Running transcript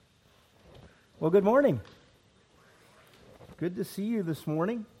Well, good morning. Good to see you this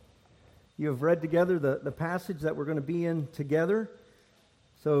morning. You have read together the passage that we're going to be in together.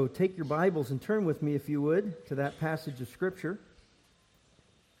 So take your Bibles and turn with me, if you would, to that passage of Scripture.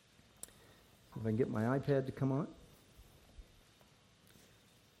 If I can get my iPad to come on.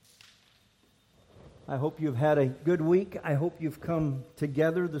 I hope you've had a good week. I hope you've come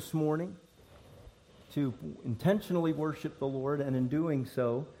together this morning to intentionally worship the Lord, and in doing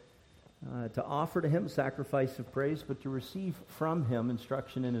so, to offer to Him sacrifice of praise, but to receive from Him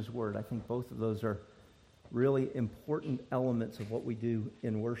instruction in His Word. I think both of those are really important elements of what we do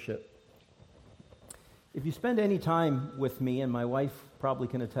in worship. If you spend any time with me, and my wife probably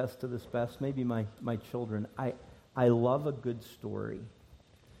can attest to this best, maybe my children, I love a good story.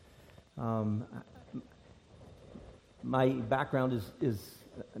 My background is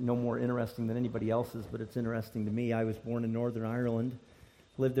no more interesting than anybody else's, but it's interesting to me. I was born in Northern Ireland,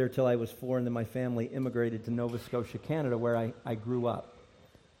 lived there till I was 4, and then my family immigrated to Nova Scotia, Canada, where I grew up.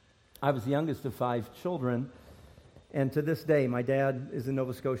 I was the youngest of 5 children, and to this day, my dad is in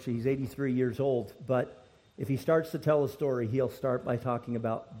Nova Scotia. He's 83 years old, but if he starts to tell a story, he'll start by talking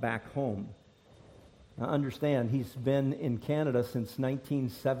about back home. Now, understand, he's been in Canada since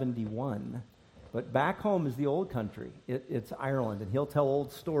 1971, but back home is the old country. It's Ireland, and he'll tell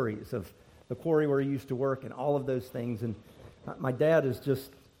old stories of the quarry where he used to work and all of those things, and my dad is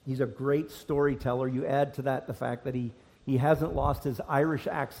he's a great storyteller. You add to that the fact that he hasn't lost his Irish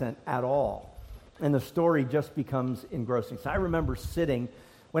accent at all. And the story just becomes engrossing. So I remember sitting,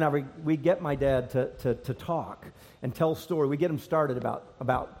 whenever we get my dad to talk and tell story, we get him started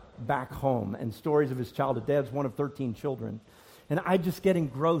about back home and stories of his childhood. Dad's one of 13 children. And I just get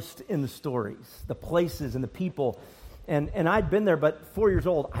engrossed in the stories, the places and the people. And I'd been there, but 4 years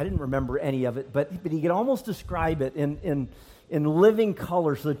old, I didn't remember any of it. But he could almost describe it in living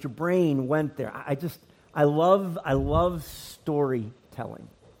color so that your brain went there. I love storytelling.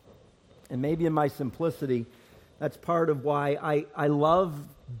 And maybe in my simplicity, that's part of why I love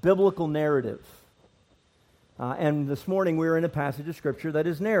biblical narrative. And this morning we were in a passage of Scripture that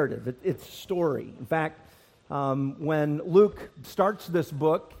is narrative. It's story. In fact, when Luke starts this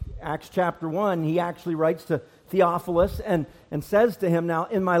book, Acts chapter 1, he actually writes to Theophilus and says to him, now,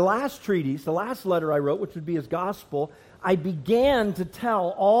 in my last treatise, the last letter I wrote, which would be his gospel, I began to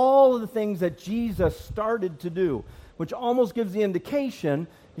tell all of the things that Jesus started to do, which almost gives the indication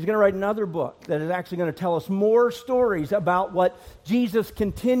he's going to write another book that is actually going to tell us more stories about what Jesus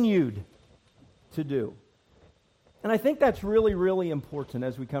continued to do. And I think that's really, really important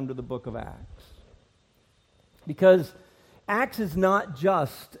as we come to the book of Acts. Because Acts is not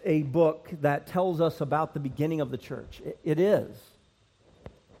just a book that tells us about the beginning of the church. It is.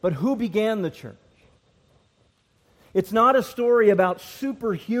 But who began the church? It's not a story about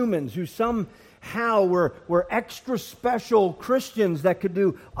superhumans who somehow were extra special Christians that could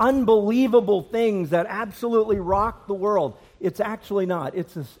do unbelievable things that absolutely rocked the world. It's actually not.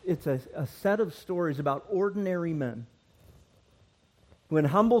 It's a set of stories about ordinary men who in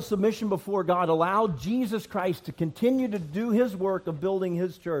humble submission before God allowed Jesus Christ to continue to do His work of building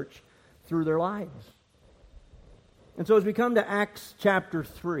His church through their lives. And so as we come to Acts chapter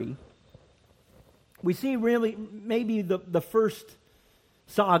 3, we see really maybe the first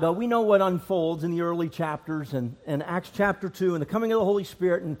saga. We know what unfolds in the early chapters and Acts chapter 2 and the coming of the Holy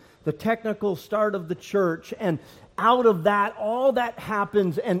Spirit and the technical start of the church. And out of that, all that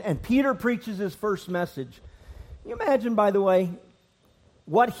happens and Peter preaches his first message. Can you imagine, by the way,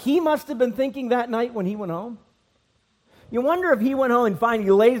 what he must have been thinking that night when he went home? You wonder if he went home and finally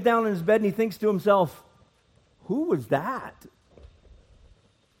he lays down in his bed and he thinks to himself, who was that?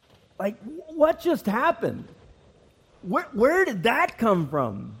 Like, what just happened? Where did that come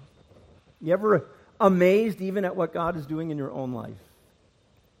from? You ever amazed even at what God is doing in your own life?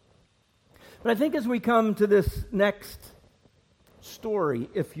 But I think as we come to this next story,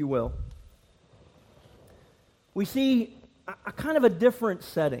 if you will, we see a kind of a different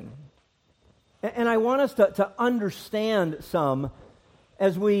setting. And I want us to understand some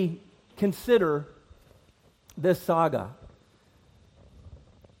as we consider this saga.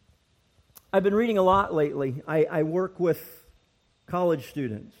 I've been reading a lot lately. I work with college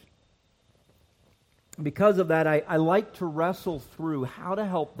students. Because of that, I like to wrestle through how to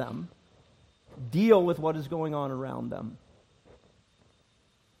help them deal with what is going on around them.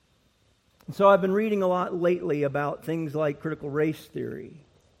 And so I've been reading a lot lately about things like critical race theory.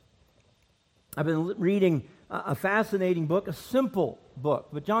 I've been reading a fascinating book, a simple book,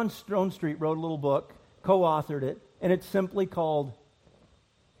 but John Stonestreet wrote a little book, co-authored it, and it's simply called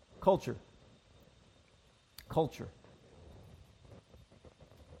Culture. Culture.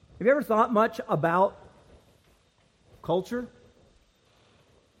 Have you ever thought much about culture?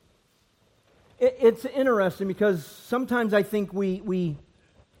 It's interesting because sometimes I think we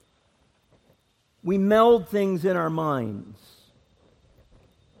meld things in our minds.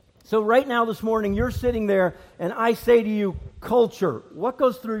 So right now this morning, you're sitting there and I say to you, culture. What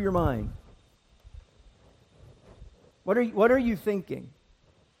goes through your mind? What are you thinking?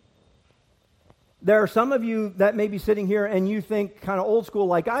 There are some of you that may be sitting here and you think kind of old school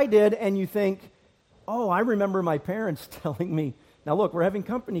like I did, and you think, oh, I remember my parents telling me, now look, we're having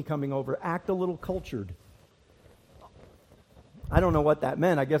company coming over, act a little cultured. I don't know what that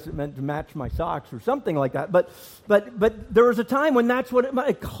meant. I guess it meant to match my socks or something like that. But there was a time when that's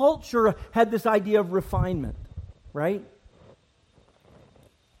what culture had this idea of refinement, right?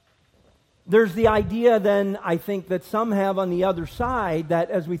 There's the idea then, I think, that some have on the other side,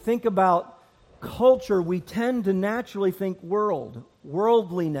 that as we think about culture, we tend to naturally think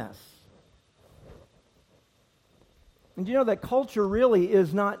worldliness. And you know that culture really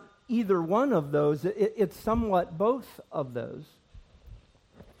is not either one of those. It's somewhat both of those.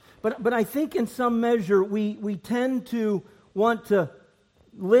 But I think in some measure we tend to want to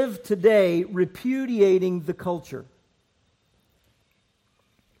live today repudiating the culture.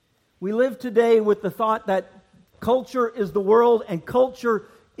 We live today with the thought that culture is the world and culture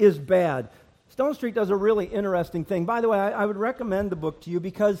is bad. Stone Street does a really interesting thing. By the way, I would recommend the book to you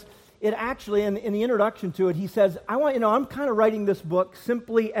because it actually, in the introduction to it, he says, I'm kind of writing this book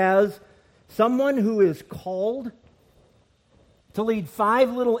simply as someone who is called to lead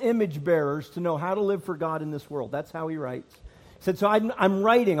 5 little image bearers to know how to live for God in this world. That's how he writes. He said, so I'm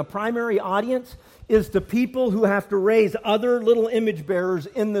writing, a primary audience is the people who have to raise other little image bearers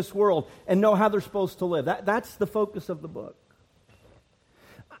in this world and know how they're supposed to live. That's the focus of the book.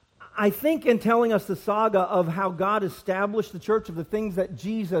 I think in telling us the saga of how God established the church, of the things that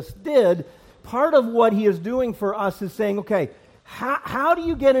Jesus did, part of what he is doing for us is saying, okay, how do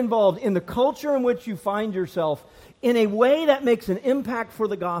you get involved in the culture in which you find yourself in a way that makes an impact for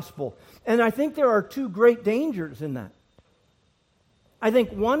the gospel? And I think there are 2 great dangers in that. I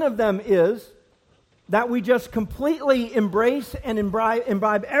think one of them is that we just completely embrace and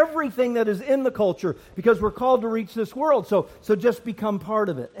imbibe everything that is in the culture because we're called to reach this world. So just become part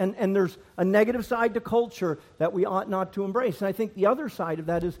of it. And there's a negative side to culture that we ought not to embrace. And I think the other side of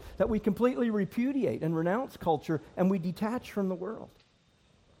that is that we completely repudiate and renounce culture and we detach from the world.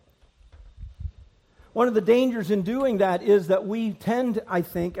 One of the dangers in doing that is that we tend, I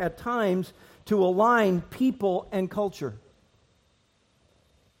think, at times to align people and culture.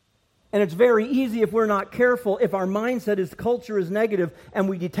 And it's very easy, if we're not careful, if our mindset is culture is negative and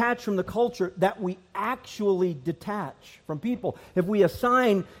we detach from the culture, that we actually detach from people. If we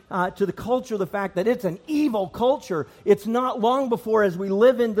assign to the culture the fact that it's an evil culture, it's not long before, as we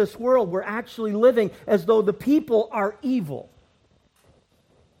live in this world, we're actually living as though the people are evil.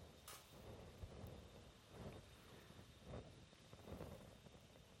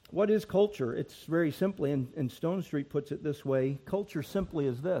 What is culture? It's very simply, and Stone Street puts it this way, culture simply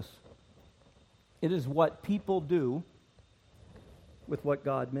is this. It is what people do with what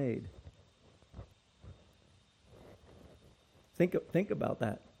God made. Think about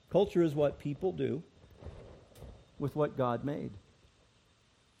that. Culture is what people do with what God made.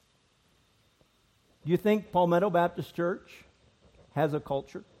 Do you think Palmetto Baptist Church has a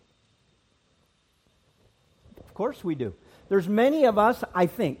culture? Of course we do. There's many of us, I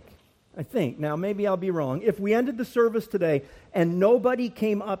think, now maybe I'll be wrong, if we ended the service today and nobody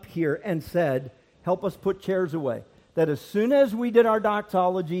came up here and said, help us put chairs away, that as soon as we did our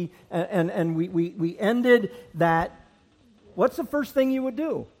doxology and we ended that, what's the first thing you would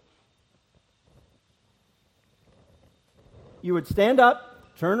do? You would stand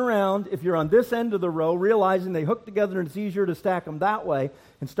up, turn around, if you're on this end of the row, realizing they hook together and it's easier to stack them that way,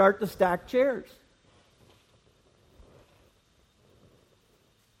 and start to stack chairs.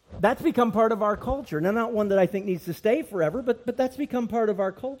 That's become part of our culture. Now, not one that I think needs to stay forever, but that's become part of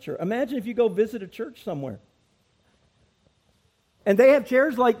our culture. Imagine if you go visit a church somewhere. And they have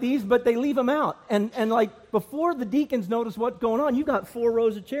chairs like these, but they leave them out. And like before the deacons notice what's going on, you got 4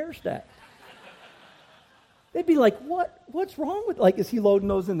 rows of chairs stacked. They'd be like, what's wrong with, like, is he loading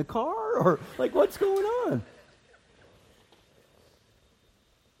those in the car? Or like, what's going on?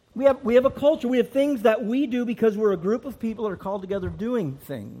 We have a culture. We have things that we do because we're a group of people that are called together doing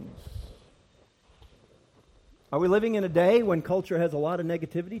things. Are we living in a day when culture has a lot of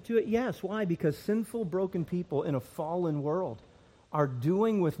negativity to it? Yes. Why? Because sinful, broken people in a fallen world are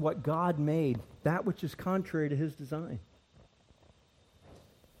doing with what God made that which is contrary to his design.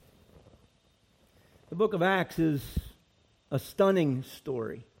 The book of Acts is a stunning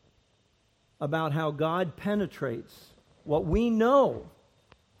story. about how God penetrates what we know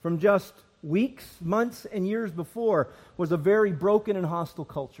from just weeks, months, and years before was a very broken and hostile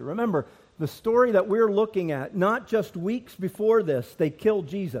culture. Remember, the story that we're looking at, not just weeks before this, they killed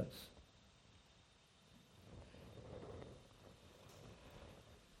Jesus.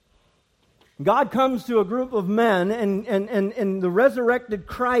 God comes to a group of men, and the resurrected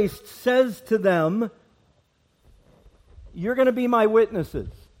Christ says to them, "You're going to be my witnesses."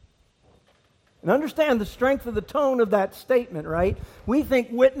 And understand the strength of the tone of that statement, right? We think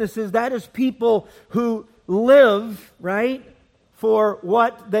witnesses, that is people who live, right, for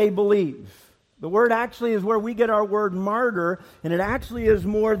what they believe. The word actually is where we get our word martyr, and it actually is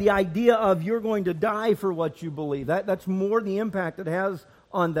more the idea of you're going to die for what you believe. That's more the impact it has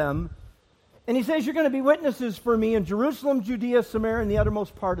on them. And he says, you're going to be witnesses for me in Jerusalem, Judea, Samaria, and the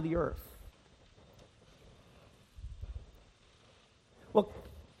uttermost part of the earth. Well,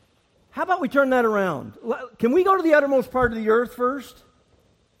 how about we turn that around? Can we go to the uttermost part of the earth first?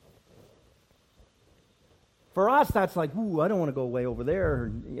 For us, that's like, ooh, I don't want to go way over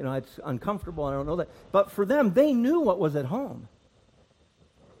there. You know, it's uncomfortable. I don't know that. But for them, they knew what was at home.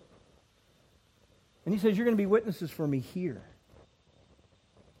 And he says, you're going to be witnesses for me here.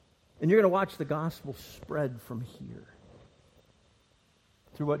 And you're going to watch the gospel spread from here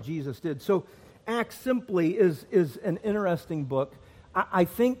through what Jesus did. So Acts simply is an interesting book. I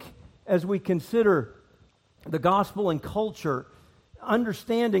think as we consider the gospel and culture,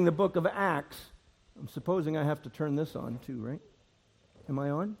 understanding the book of Acts, I'm supposing I have to turn this on too, right? Am I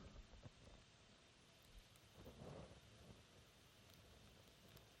on?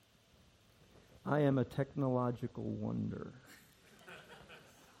 I am a technological wonder.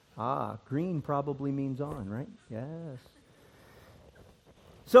 Green probably means on, right? Yes.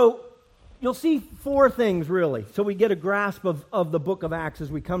 So you'll see four things, really, so we get a grasp of the book of Acts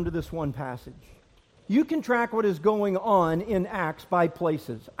as we come to this one passage. You can track what is going on in Acts by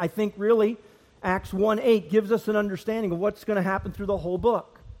places. I think, really, Acts 1:8 gives us an understanding of what's going to happen through the whole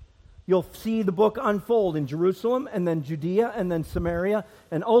book. You'll see the book unfold in Jerusalem, and then Judea, and then Samaria,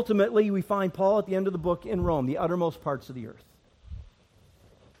 and ultimately we find Paul at the end of the book in Rome, the uttermost parts of the earth.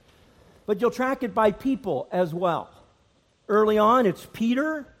 But you'll track it by people as well. Early on, it's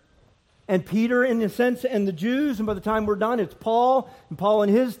Peter in a sense, and the Jews, and by the time we're done, it's Paul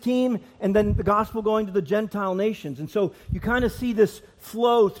and his team, and then the gospel going to the Gentile nations. And so you kind of see this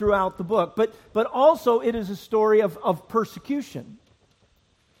flow throughout the book. But also it is a story of persecution.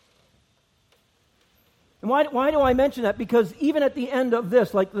 And why do I mention that? Because even at the end of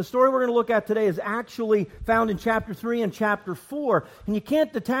this, like the story we're going to look at today is actually found in chapter 3 and chapter 4. And you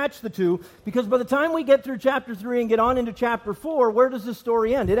can't detach the two, because by the time we get through chapter 3 and get on into chapter 4, where does this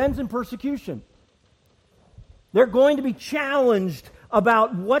story end? It ends in persecution. They're going to be challenged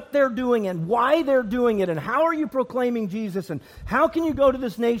about what they're doing and why they're doing it, and how are you proclaiming Jesus, and how can you go to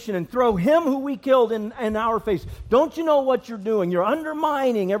this nation and throw him who we killed in our face? Don't you know what you're doing? You're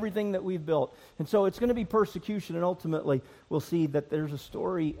undermining everything that we've built. And so it's going to be persecution, and ultimately we'll see that there's a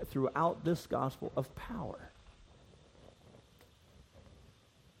story throughout this gospel of power.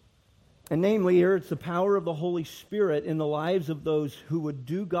 And namely here, it's the power of the Holy Spirit in the lives of those who would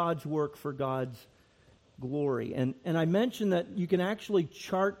do God's work for God's glory. And I mentioned that you can actually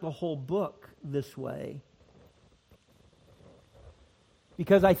chart the whole book this way,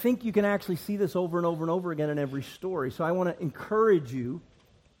 because I think you can actually see this over and over and over again in every story. So I want to encourage you,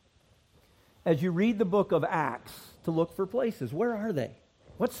 as you read the book of Acts, to look for places. Where are they?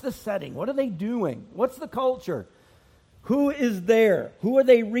 What's the setting? What are they doing? What's the culture? Who is there? Who are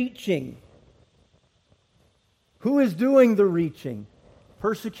they reaching? Who is doing the reaching?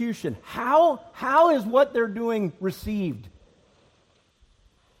 Persecution. How is what they're doing received?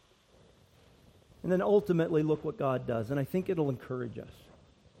 And then ultimately look what God does. And I think it'll encourage us.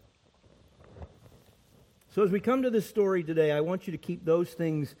 So as we come to this story today, I want you to keep those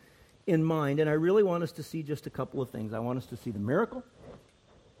things in mind. And I really want us to see just a couple of things. I want us to see the miracle.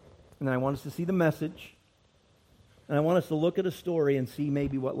 And then I want us to see the message. And I want us to look at a story and see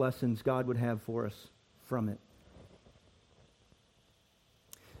maybe what lessons God would have for us from it.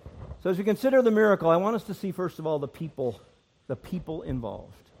 So as we consider the miracle, I want us to see, first of all, the people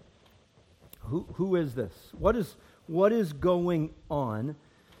involved. Who is this? What is going on?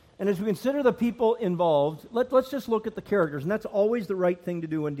 And as we consider the people involved, let's just look at the characters. And that's always the right thing to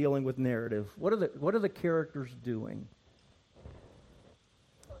do when dealing with narrative. What are the characters doing?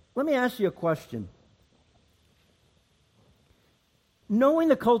 Let me ask you a question. Knowing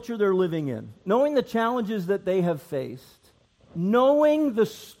the culture they're living in, knowing the challenges that they have faced, knowing the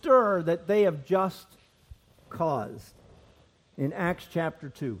stir that they have just caused in Acts chapter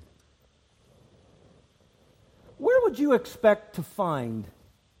 2, would you expect to find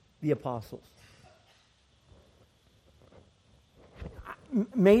the apostles?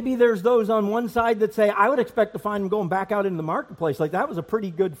 Maybe there's those on one side that say, I would expect to find them going back out into the marketplace. Like, that was a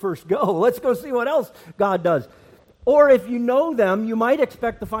pretty good first go. Let's go see what else God does. Or if you know them, you might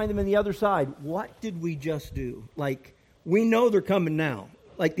expect to find them in the other side. What did we just do? Like, we know they're coming now.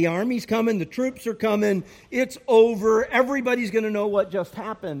 Like, the army's coming, the troops are coming, it's over, everybody's going to know what just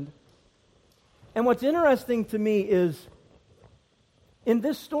happened. And what's interesting to me is, in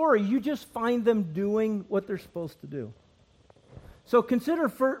this story, you just find them doing what they're supposed to do. So consider,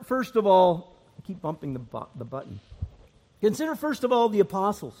 first of all, I keep bumping the button. Consider, first of all, the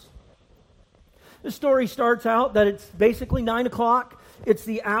apostles. The story starts out that it's basically 9 o'clock. It's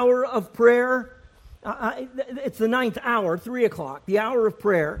the hour of prayer. It's the 9th hour, 3 o'clock, the hour of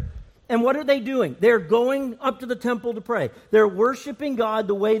prayer. And what are they doing? They're going up to the temple to pray. They're worshiping God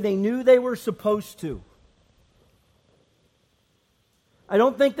the way they knew they were supposed to. I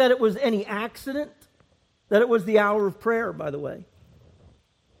don't think that it was any accident that it was the hour of prayer, by the way.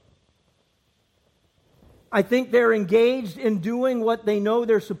 I think they're engaged in doing what they know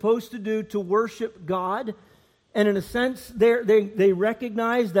they're supposed to do to worship God. And in a sense, they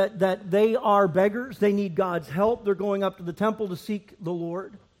recognize that they are beggars. They need God's help. They're going up to the temple to seek the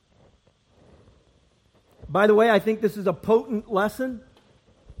Lord. By the way, I think this is a potent lesson.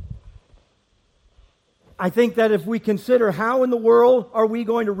 I think that if we consider how in the world are we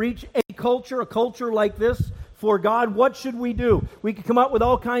going to reach a culture like this for God, what should we do? We could come up with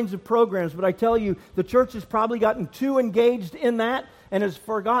all kinds of programs, but I tell you, the church has probably gotten too engaged in that and has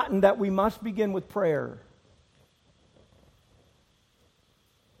forgotten that we must begin with prayer.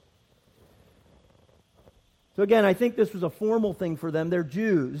 So again, I think this was a formal thing for them. They're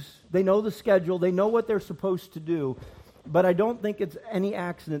Jews. They know the schedule. They know what they're supposed to do. But I don't think it's any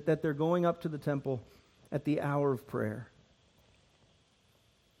accident that they're going up to the temple at the hour of prayer.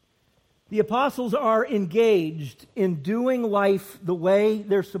 The apostles are engaged in doing life the way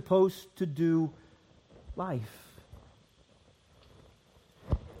they're supposed to do life.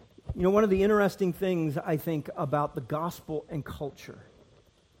 You know, one of the interesting things I think about the gospel and culture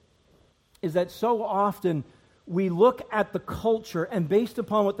is that so often we look at the culture, and based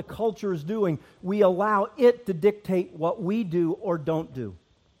upon what the culture is doing, we allow it to dictate what we do or don't do.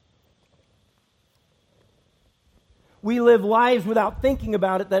 We live lives without thinking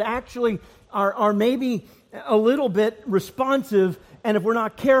about it that actually are maybe a little bit responsive, and if we're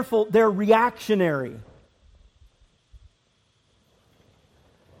not careful, they're reactionary.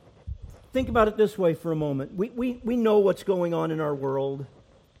 Think about it this way for a moment. We know what's going on in our world.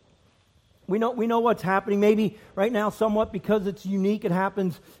 We know what's happening. Maybe right now, somewhat because it's unique, it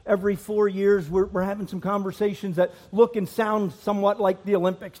happens every 4 years. We're having some conversations that look and sound somewhat like the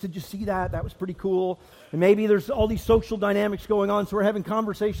Olympics. Did you see that? That was pretty cool. And maybe there's all these social dynamics going on, so we're having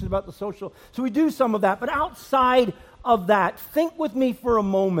conversations about the social. So we do some of that. But outside of that, think with me for a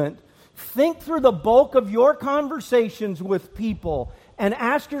moment. Think through the bulk of your conversations with people and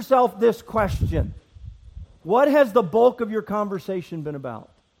ask yourself this question. What has the bulk of your conversation been about?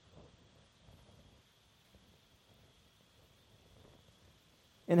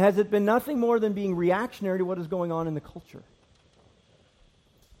 And has it been nothing more than being reactionary to what is going on in the culture?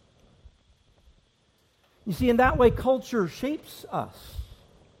 You see, in that way, culture shapes us.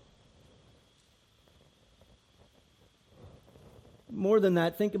 More than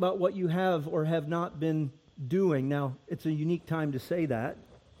that, think about what you have or have not been doing. Now, it's a unique time to say that.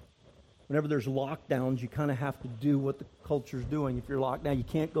 Whenever there's lockdowns, you kind of have to do what the culture's doing. If you're locked down, you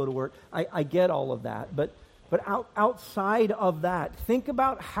can't go to work. I get all of that. But outside of that, think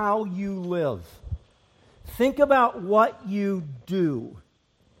about how you live. Think about what you do.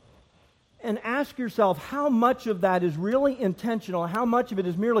 And ask yourself how much of that is really intentional, how much of it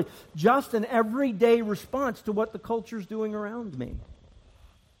is merely just an everyday response to what the culture's doing around me.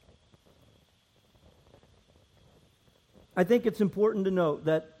 I think it's important to note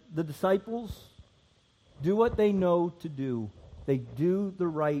that the disciples do what they know to do. They do the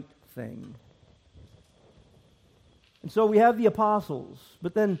right thing. And so we have the apostles,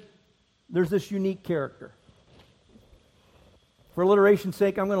 but then there's this unique character. For alliteration's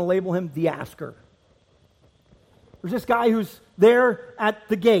sake, I'm going to label him the asker. There's this guy who's there at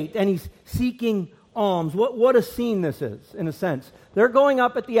the gate, and he's seeking alms. What a scene this is, in a sense. They're going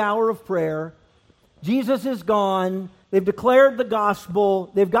up at the hour of prayer. Jesus is gone. They've declared the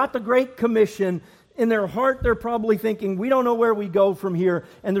gospel. They've got the Great Commission. In their heart, they're probably thinking, we don't know where we go from here.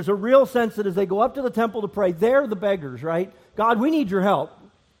 And there's a real sense that as they go up to the temple to pray, they're the beggars, right? God, we need your help.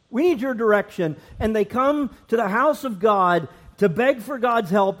 We need your direction. And they come to the house of God to beg for God's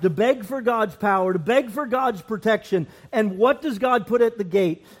help, to beg for God's power, to beg for God's protection. And what does God put at the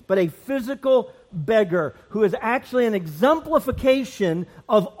gate but a physical beggar who is actually an exemplification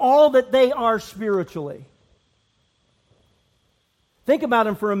of all that they are spiritually? Think about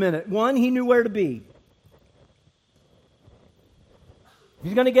him for a minute. One, he knew where to be. If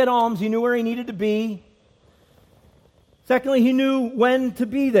he's going to get alms, he knew where he needed to be. Secondly, he knew when to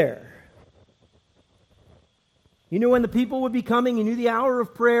be there. He knew when the people would be coming. He knew the hour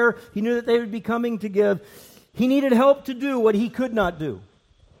of prayer. He knew that they would be coming to give. He needed help to do what he could not do.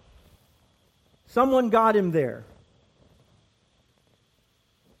 Someone got him there.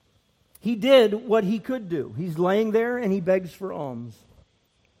 He did what he could do. He's laying there and he begs for alms.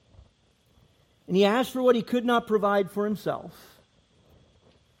 And he asked for what he could not provide for himself.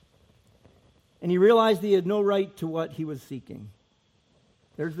 And he realized he had no right to what he was seeking.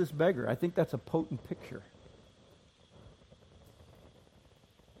 There's this beggar. I think that's a potent picture.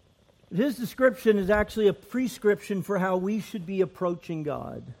 His description is actually a prescription for how we should be approaching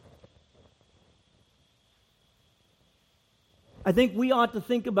God. I think we ought to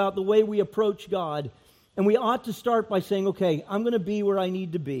think about the way we approach God, and we ought to start by saying, okay, I'm going to be where I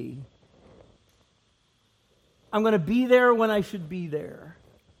need to be. I'm going to be there when I should be there.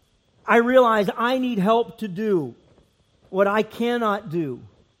 I realize I need help to do what I cannot do.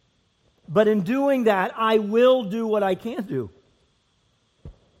 But in doing that, I will do what I can do.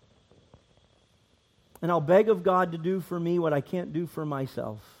 And I'll beg of God to do for me what I can't do for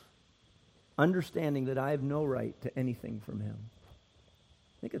myself, understanding that I have no right to anything from Him.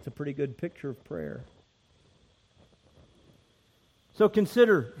 I think it's a pretty good picture of prayer. So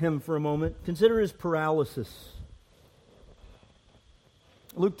consider him for a moment. Consider his paralysis.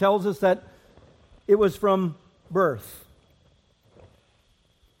 Luke tells us that it was from birth.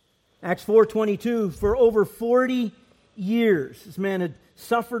 Acts 4:22, for over 40 years, this man had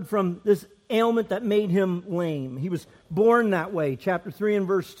suffered from this ailment that made him lame. He was born that way, chapter 3 and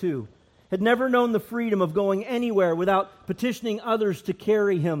verse 2. Had never known the freedom of going anywhere without petitioning others to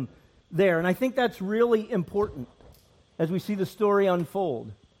carry him there. And I think that's really important as we see the story unfold,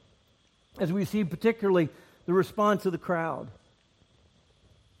 as we see particularly the response of the crowd.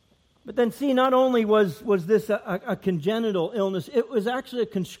 But then see, not only was this a congenital illness, it was actually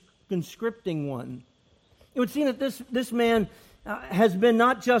a conscripting one. It would seem that this man has been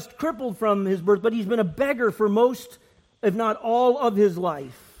not just crippled from his birth, but he's been a beggar for most, if not all, of his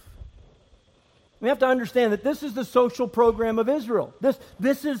life. We have to understand that this is the social program of Israel.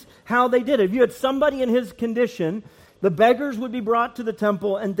 This is how they did it. If you had somebody in his condition, the beggars would be brought to the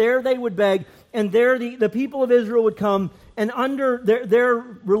temple, and there they would beg, and there the people of Israel would come, and under their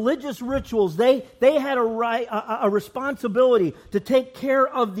religious rituals, they had a responsibility to take care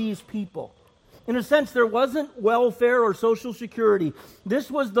of these people. In a sense, there wasn't welfare or social security. This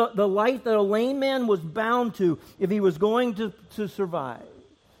was the life that a lame man was bound to if he was going to survive.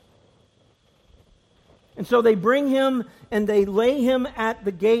 And so they bring him and they lay him at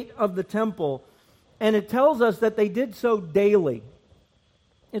the gate of the temple. And it tells us that they did so daily.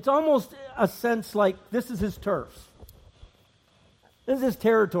 It's almost a sense like this is his turf. This is his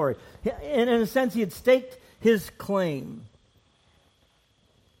territory. And in a sense, he had staked his claim.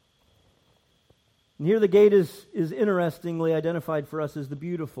 And here the gate is interestingly identified for us as the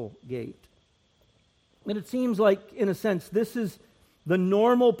beautiful gate. And it seems like, in a sense, this is the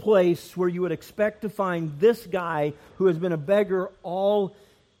normal place where you would expect to find this guy who has been a beggar all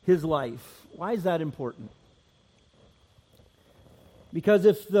his life. Why is that important? Because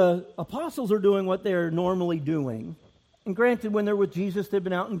if the apostles are doing what they're normally doing, and granted, when they're with Jesus, they've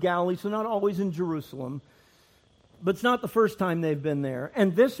been out in Galilee, so not always in Jerusalem, but it's not the first time they've been there,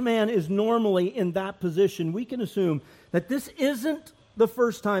 and this man is normally in that position, we can assume that this isn't the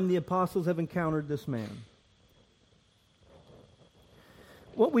first time the apostles have encountered this man.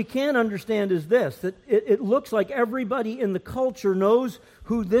 What we can understand is this, that it looks like everybody in the culture knows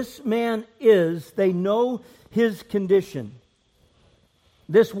who this man is. They know his condition.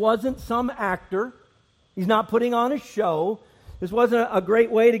 This wasn't some actor. He's not putting on a show. This wasn't a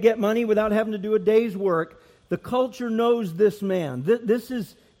great way to get money without having to do a day's work. The culture knows this man. This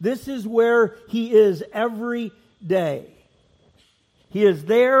is where he is every day. He is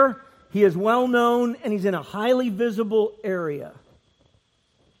there, he is well known, and he's in a highly visible area.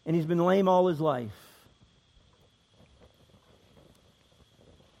 And he's been lame all his life.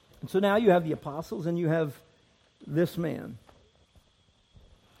 And so now you have the apostles and you have this man.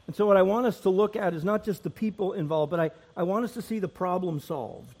 And so what I want us to look at is not just the people involved, but I want us to see the problem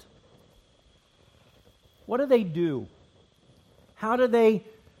solved. What do they do? How do they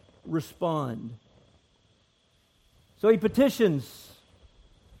respond? So he petitions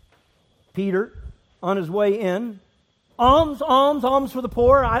Peter on his way in. Alms, alms, alms for the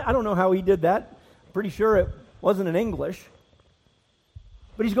poor. I don't know how he did that. Pretty sure it wasn't in English.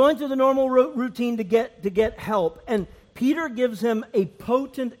 But he's going through the normal routine to get help. And Peter gives him a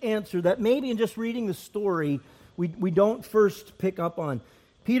potent answer that maybe in just reading the story we don't first pick up on.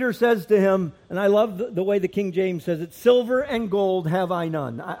 Peter says to him, and I love the way the King James says it, silver and gold have I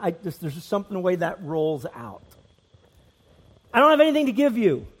none. There's just something the way that rolls out. I don't have anything to give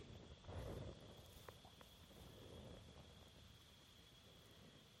you.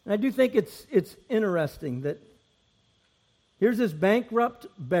 And I do think it's interesting that here's this bankrupt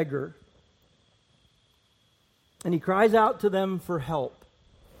beggar, and he cries out to them for help.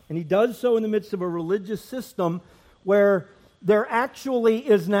 And he does so in the midst of a religious system where there actually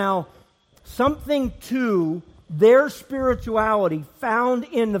is now something to their spirituality found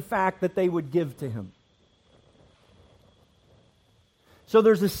in the fact that they would give to him. So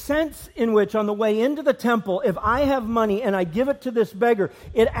there's a sense in which on the way into the temple, if I have money and I give it to this beggar,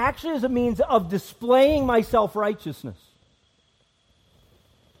 it actually is a means of displaying my self-righteousness.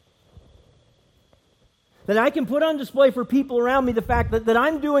 That I can put on display for people around me the fact that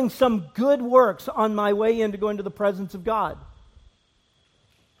I'm doing some good works on my way in to go into the presence of God.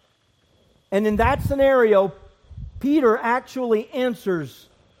 And in that scenario, Peter actually answers,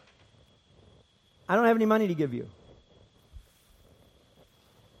 I don't have any money to give you.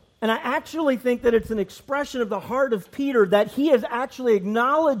 And I actually think that it's an expression of the heart of Peter that he is actually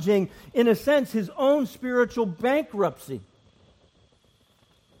acknowledging, in a sense, his own spiritual bankruptcy.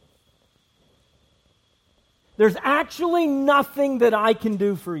 There's actually nothing that I can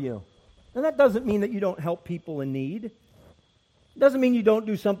do for you. And that doesn't mean that you don't help people in need. It doesn't mean you don't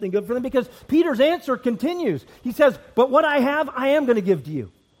do something good for them, because Peter's answer continues. He says, but what I have, I am going to give to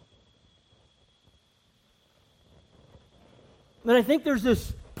you. And I think there's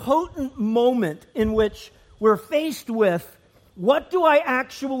this potent moment in which we're faced with, what do I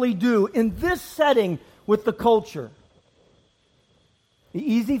actually do in this setting with the culture? The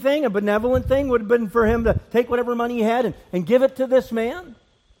easy thing, a benevolent thing, would have been for him to take whatever money he had and give it to this man.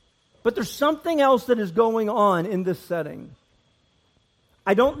 But there's something else that is going on in this setting.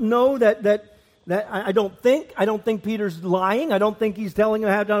 I don't know I don't think Peter's lying. I don't think he's telling him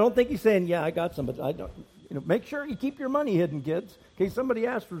how to. I don't think he's saying, yeah, I got some, but I don't. Make sure you keep your money hidden, kids, in case somebody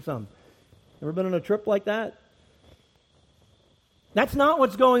asks for some. Ever been on a trip like that? That's not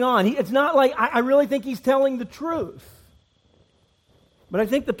what's going on. It's not like, I really think he's telling the truth. But I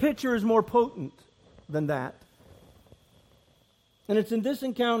think the picture is more potent than that. And it's in this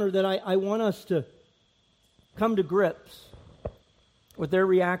encounter that I want us to come to grips with their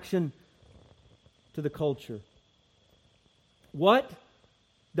reaction to the culture. What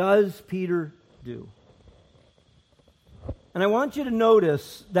does Peter do? And I want you to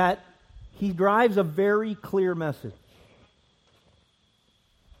notice that he drives a very clear message.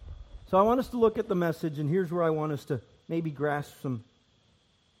 So I want us to look at the message, and here's where I want us to maybe grasp some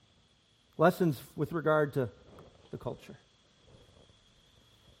lessons with regard to the culture.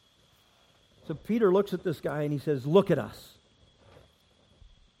 So Peter looks at this guy and he says, look at us.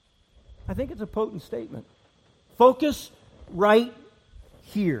 I think it's a potent statement. Focus right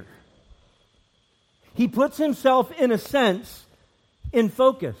here. He puts himself, in a sense, in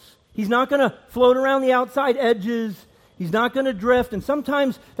focus. He's not going to float around the outside edges. He's not going to drift. And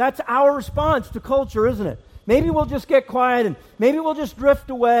sometimes that's our response to culture, isn't it? Maybe we'll just get quiet, and maybe we'll just drift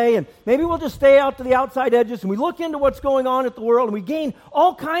away, and maybe we'll just stay out to the outside edges, and we look into what's going on at the world, and we gain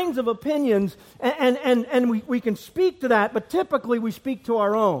all kinds of opinions, and we can speak to that, but typically we speak to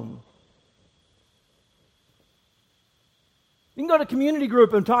our own. You can go to community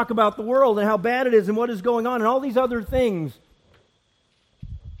group and talk about the world and how bad it is and what is going on and all these other things.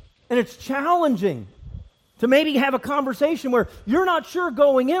 And it's challenging to maybe have a conversation where you're not sure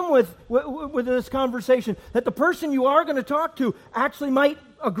going in with this conversation that the person you are going to talk to actually might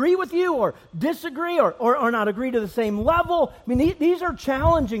agree with you or disagree or not agree to the same level. I mean, these are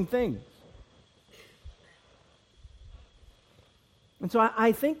challenging things. And so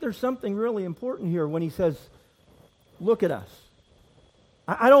I think there's something really important here when he says, look at us.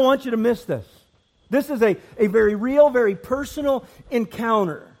 I don't want you to miss this. This is a very real, very personal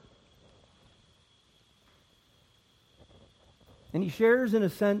encounter. And he shares, in a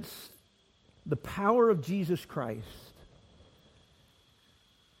sense, the power of Jesus Christ.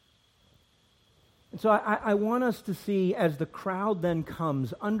 And so I want us to see, as the crowd then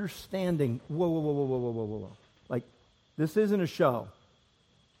comes, understanding, whoa. Like, this isn't a show.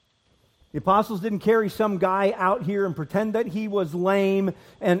 The apostles didn't carry some guy out here and pretend that he was lame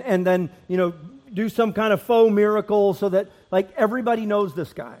and then, do some kind of faux miracle so that like everybody knows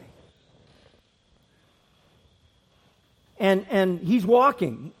this guy. And he's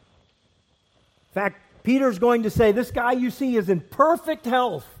walking. In fact, Peter's going to say, this guy you see is in perfect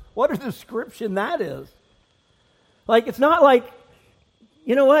health. What a description that is. Like, it's not like,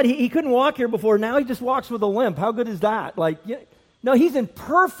 you know what, he couldn't walk here before, now he just walks with a limp. How good is that? Like, no, he's in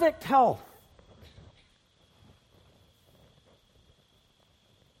perfect health.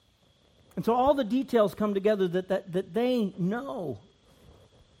 And so all the details come together that they know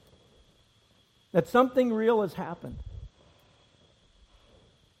that something real has happened.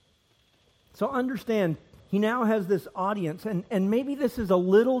 So understand, he now has this audience, and maybe this is a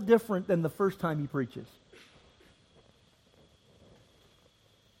little different than the first time he preaches.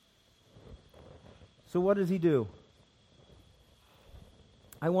 So what does he do?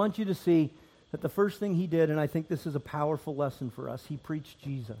 I want you to see that the first thing he did, and I think this is a powerful lesson for us, he preached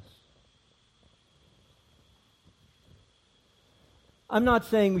Jesus. I'm not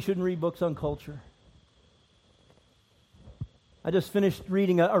saying we shouldn't read books on culture. I just finished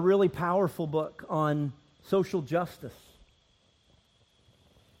reading a really powerful book on social justice.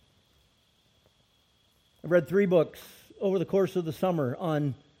 I've read 3 books over the course of the summer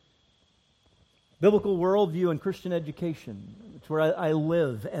on biblical worldview and Christian education. It's where I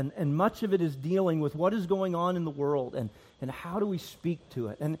live, and much of it is dealing with what is going on in the world and how do we speak to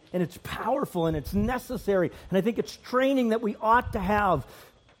it. And it's powerful and it's necessary, and I think it's training that we ought to have.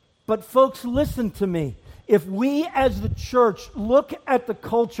 But folks, listen to me. If we as the church look at the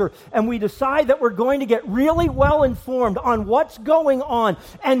culture and we decide that we're going to get really well informed on what's going on,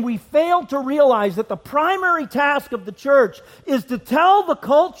 and we fail to realize that the primary task of the church is to tell the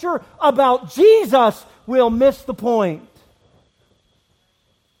culture about Jesus, we'll miss the point.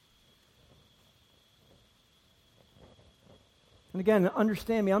 And again,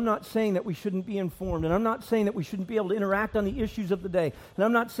 understand me, I'm not saying that we shouldn't be informed, and I'm not saying that we shouldn't be able to interact on the issues of the day, and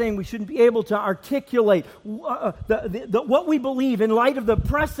I'm not saying we shouldn't be able to articulate what we believe in light of the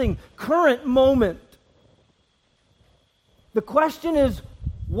pressing current moment. The question is,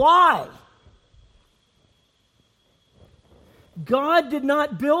 why? God did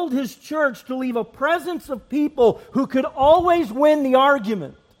not build His church to leave a presence of people who could always win the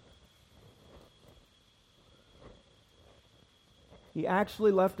argument. He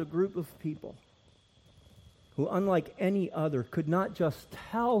actually left a group of people who, unlike any other, could not just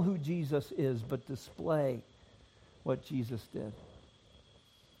tell who Jesus is, but display what Jesus did.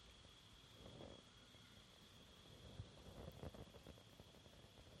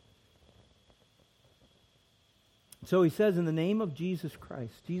 So he says, in the name of Jesus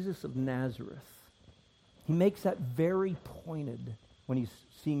Christ, Jesus of Nazareth, he makes that very pointed when he's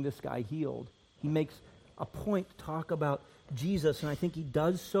seeing this guy healed. He makes a point to talk about Jesus, and I think he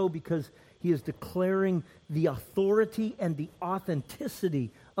does so because he is declaring the authority and the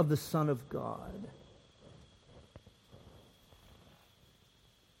authenticity of the Son of God.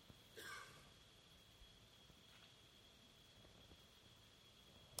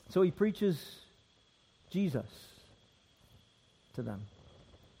 So he preaches Jesus to them.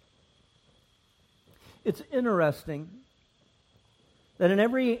 It's interesting that in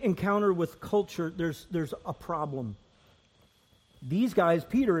every encounter with culture, there's a problem. These guys,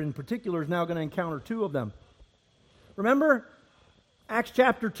 Peter in particular, is now going to encounter 2 of them. Remember Acts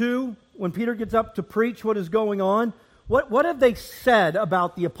chapter 2, when Peter gets up to preach what is going on? What have they said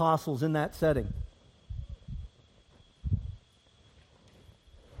about the apostles in that setting?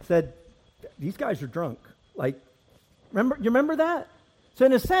 Said, these guys are drunk. Like, you remember that? So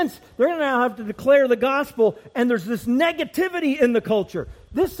in a sense, they're going to now have to declare the gospel, and there's this negativity in the culture.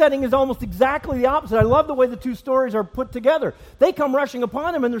 This setting is almost exactly the opposite. I love the way the 2 stories are put together. They come rushing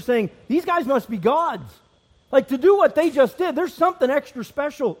upon him, and they're saying, these guys must be gods. Like, to do what they just did, there's something extra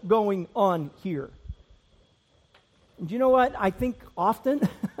special going on here. And you know what? I think often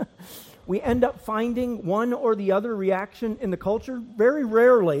we end up finding one or the other reaction in the culture. Very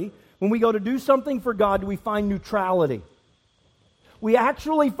rarely, when we go to do something for God, do we find neutrality. We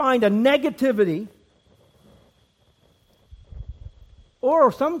actually find a negativity,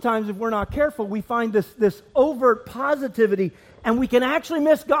 or sometimes, if we're not careful, we find this overt positivity, and we can actually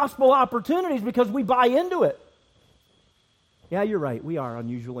miss gospel opportunities because we buy into it. Yeah, you're right. We are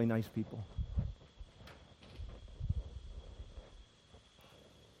unusually nice people.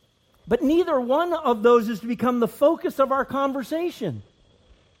 But neither one of those is to become the focus of our conversation.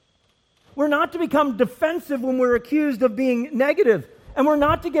 We're not to become defensive when we're accused of being negative. And we're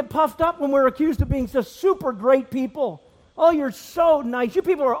not to get puffed up when we're accused of being just super great people. Oh, you're so nice. You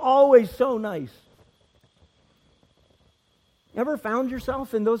people are always so nice. Ever found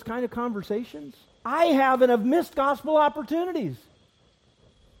yourself in those kind of conversations? I have, and have missed gospel opportunities.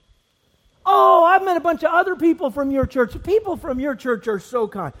 Oh, I've met a bunch of other people from your church. People from your church are so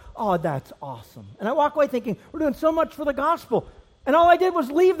kind. Oh, that's awesome. And I walk away thinking, we're doing so much for the gospel. And all I did was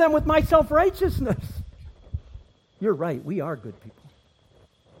leave them with my self-righteousness. You're right, we are good people.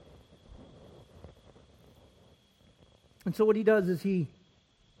 And so what he does is he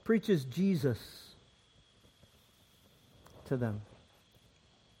preaches Jesus to them.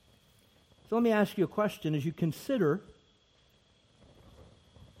 So let me ask you a question as you consider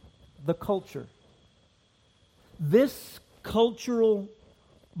the culture. This cultural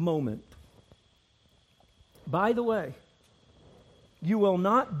moment. By the way, you will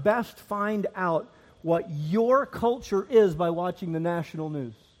not best find out what your culture is by watching the national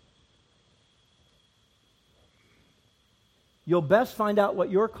news. You'll best find out what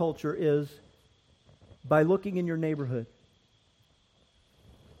your culture is by looking in your neighborhood.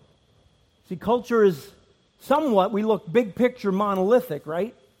 See, culture is somewhat, we look big picture monolithic,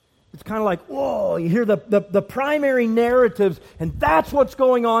 right? It's kind of like, whoa, you hear the primary narratives, and that's what's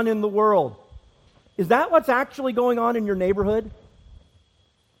going on in the world. Is that what's actually going on in your neighborhood?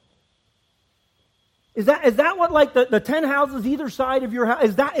 Is that what, like, the 10 houses either side of your house,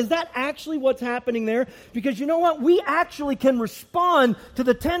 is that actually what's happening there? Because you know what? We actually can respond to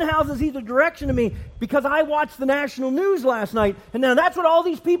the 10 houses either direction of me because I watched the national news last night, and now that's what all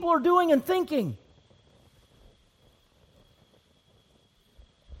these people are doing and thinking.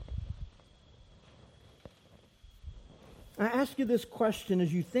 I ask you this question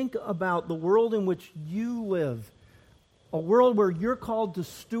as you think about the world in which you live, a world where you're called to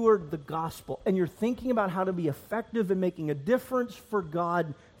steward the gospel, and you're thinking about how to be effective in making a difference for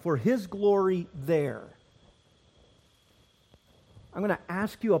God, for His glory there. I'm going to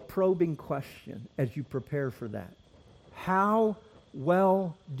ask you a probing question as you prepare for that. How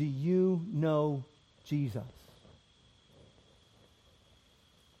well do you know Jesus?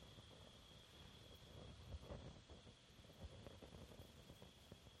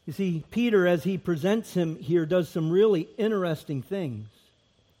 You see, Peter, as he presents him here, does some really interesting things.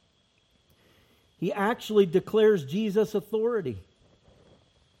 He actually declares Jesus' authority.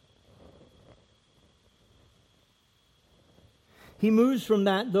 He moves from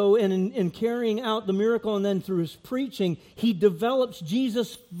that, though, and in carrying out the miracle and then through his preaching, he develops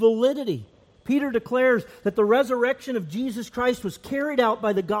Jesus' validity. Peter declares that the resurrection of Jesus Christ was carried out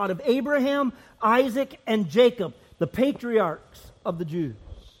by the God of Abraham, Isaac, and Jacob, the patriarchs of the Jews.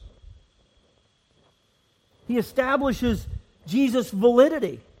 He establishes Jesus'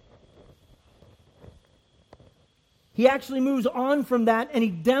 validity. He actually moves on from that and he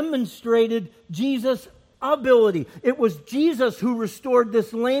demonstrated Jesus' ability. It was Jesus who restored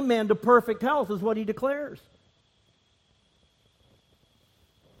this lame man to perfect health, is what he declares.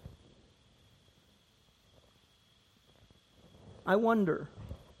 I wonder,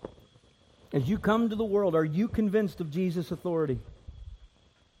 as you come to the world, are you convinced of Jesus' authority?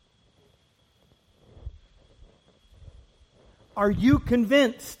 Are you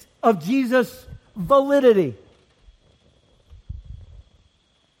convinced of Jesus' validity?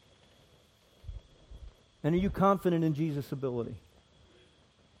 And are you confident in Jesus' ability?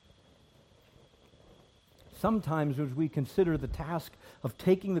 Sometimes as we consider the task of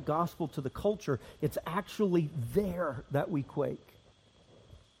taking the gospel to the culture, it's actually there that we quake.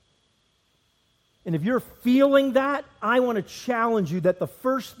 And if you're feeling that, I want to challenge you that the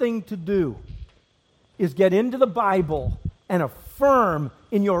first thing to do is get into the Bible and affirm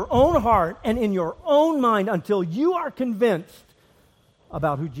in your own heart and in your own mind until you are convinced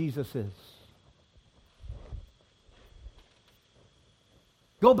about who Jesus is.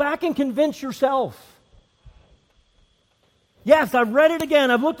 Go back and convince yourself. Yes, I've read it again.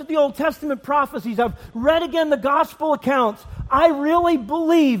 I've looked at the Old Testament prophecies. I've read again the gospel accounts. I really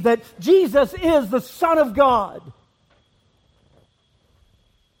believe that Jesus is the Son of God.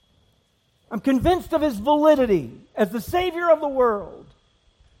 I'm convinced of His validity as the Savior of the world.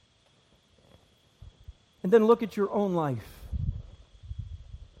 And then look at your own life.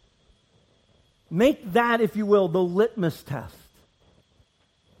 Make that, if you will, the litmus test.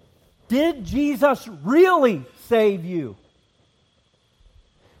 Did Jesus really save you?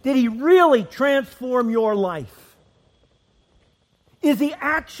 Did He really transform your life? Is He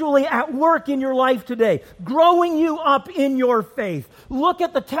actually at work in your life today, growing you up in your faith? Look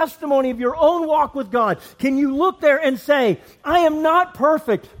at the testimony of your own walk with God. Can you look there and say, I am not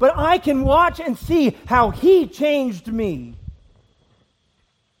perfect, but I can watch and see how He changed me?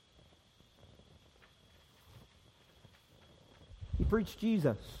 He preached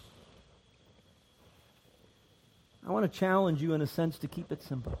Jesus. I want want to challenge you in a sense to keep it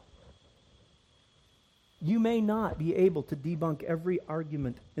simple. You may not be able to debunk every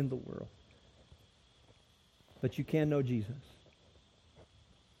argument in the world, but you can know Jesus.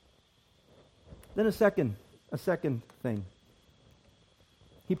 Then a second thing.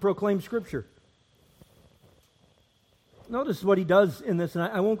 He proclaims Scripture. Notice what he does in this, and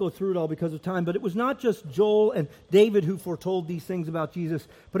I won't go through it all because of time, but it was not just Joel and David who foretold these things about Jesus,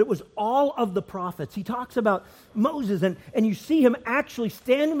 but it was all of the prophets. He talks about Moses, and you see him actually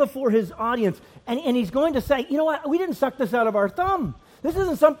standing before his audience, and he's going to say, you know what, we didn't suck this out of our thumb. This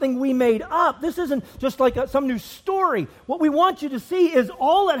isn't something we made up. This isn't just like some new story. What we want you to see is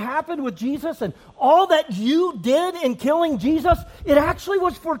all that happened with Jesus and all that you did in killing Jesus, it actually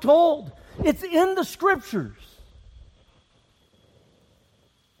was foretold. It's in the Scriptures.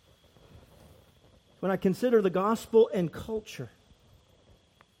 When I consider the gospel and culture,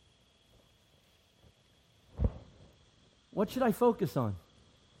 what should I focus on?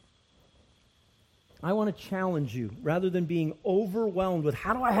 I want to challenge you, rather than being overwhelmed with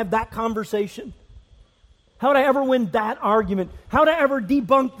how do I have that conversation? How would I ever win that argument? How would I ever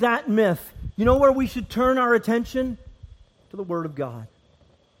debunk that myth? You know where we should turn our attention? To the Word of God.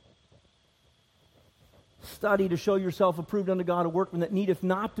 Study to show yourself approved unto God, a workman that needeth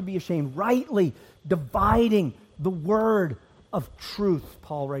not to be ashamed, rightly dividing the word of truth,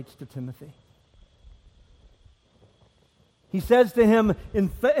 Paul writes to Timothy. He says to him,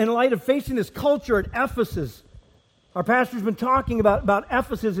 in light of facing this culture at Ephesus, our pastor's been talking about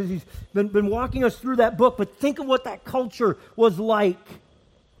Ephesus as he's been walking us through that book, but think of what that culture was like.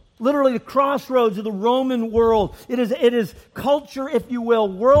 Literally the crossroads of the Roman world. It is culture, if you will,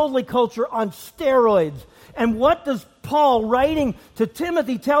 worldly culture on steroids. And what does Paul, writing to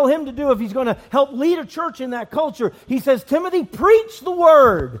Timothy, tell him to do if he's going to help lead a church in that culture? He says, Timothy, preach the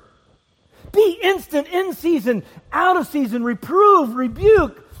word. Be instant, in season, out of season, reprove,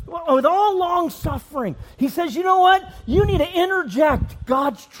 rebuke, with all long suffering. He says, you know what? You need to interject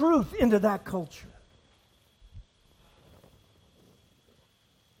God's truth into that culture.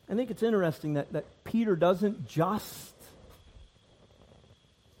 I think it's interesting that Peter doesn't just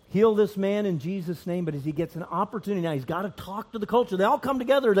heal this man in Jesus' name, but as he gets an opportunity now, he's got to talk to the culture. They all come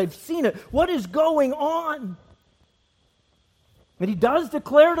together. They've seen it. What is going on? And he does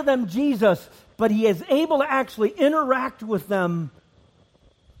declare to them Jesus, but he is able to actually interact with them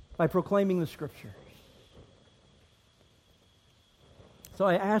by proclaiming the Scriptures. So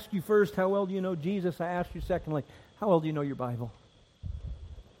I ask you first, how well do you know Jesus? I ask you secondly, how well do you know your Bible?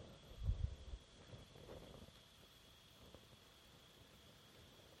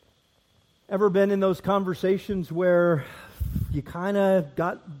 Ever been in those conversations where you kind of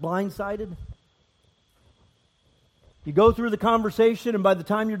got blindsided? You go through the conversation, and by the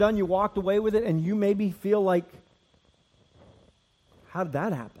time you're done, you walked away with it, and you maybe feel like, how did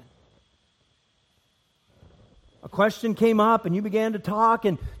that happen? A question came up, and you began to talk,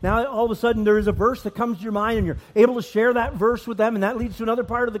 and now all of a sudden there is a verse that comes to your mind, and you're able to share that verse with them, and that leads to another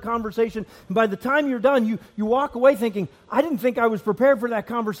part of the conversation. And by the time you're done, you walk away thinking, I didn't think I was prepared for that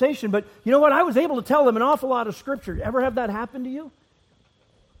conversation, but you know what? I was able to tell them an awful lot of Scripture. Ever have that happen to you?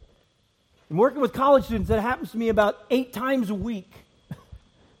 I'm working with college students. That happens to me about 8 times a week.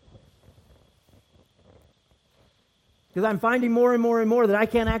 Because I'm finding more and more and more that I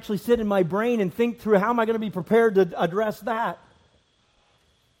can't actually sit in my brain and think through how am I going to be prepared to address that.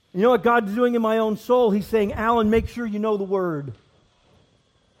 You know what God's doing in my own soul? He's saying, Alan, make sure you know the Word.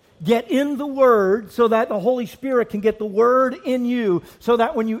 Get in the Word so that the Holy Spirit can get the Word in you, so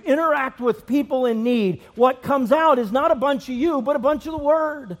that when you interact with people in need, what comes out is not a bunch of you, but a bunch of the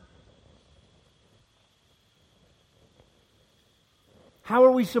Word. How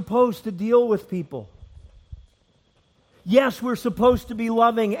are we supposed to deal with people? Yes, we're supposed to be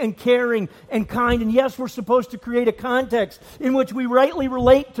loving and caring and kind. And yes, we're supposed to create a context in which we rightly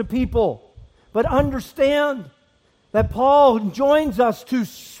relate to people. But understand that Paul joins us to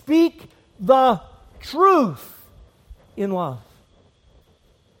speak the truth in love.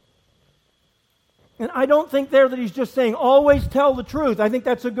 And I don't think there that he's just saying, always tell the truth. I think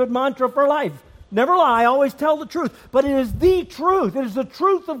that's a good mantra for life. Never lie, always tell the truth. But it is the truth. It is the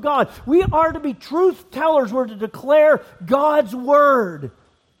truth of God. We are to be truth tellers. We're to declare God's Word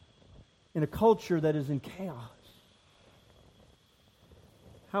in a culture that is in chaos.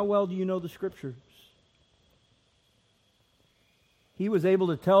 How well do you know the Scriptures? He was able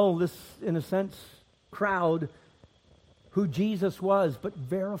to tell this, in a sense, crowd who Jesus was, but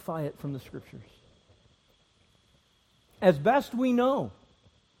verify it from the Scriptures. As best we know,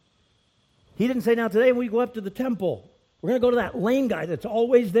 he didn't say, now today when we go up to the temple, we're going to go to that lame guy that's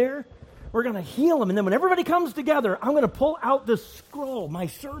always there. we're going to heal them. And then when everybody comes together, I'm going to pull out this scroll, my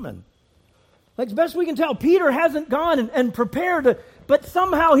sermon. Like, as best we can tell, Peter hasn't gone and prepared, but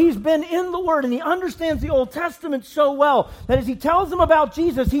somehow he's been in the Word, and he understands the Old Testament so well that as he tells them about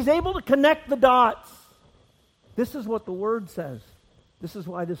Jesus, he's able to connect the dots. This is what the Word says. This is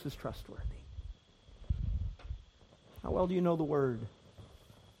why this is trustworthy. How well do you know the Word?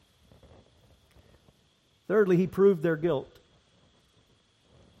 Thirdly, he proved their guilt.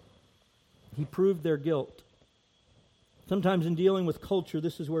 He proved their guilt. Sometimes in dealing with culture,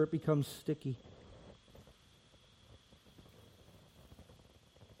 this is where it becomes sticky.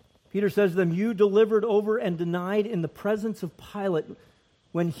 Peter says to them, you delivered over and denied in the presence of Pilate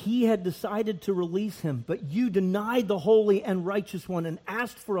when he had decided to release him, but you denied the holy and righteous one and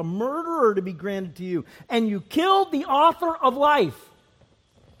asked for a murderer to be granted to you, and you killed the author of life.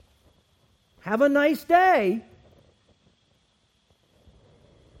 Have a nice day.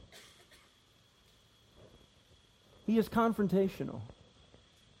 He is confrontational.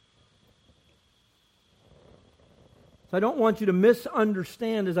 So I don't want you to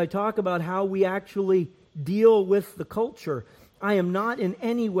misunderstand as I talk about how we actually deal with the culture. I am not in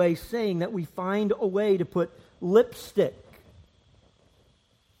any way saying that we find a way to put lipstick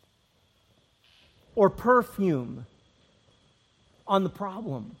or perfume on the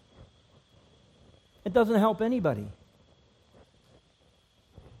problem. It doesn't help anybody.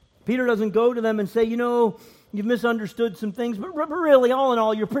 Peter doesn't go to them and say, you've misunderstood some things, but really, all in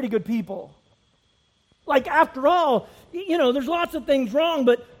all, you're pretty good people. Like, after all, there's lots of things wrong,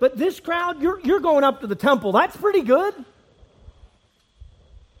 but this crowd, you're going up to the temple. That's pretty good.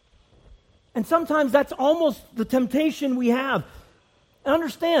 And sometimes that's almost the temptation we have.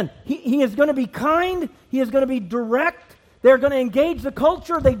 Understand, he is going to be kind. He is going to be direct. They're going to engage the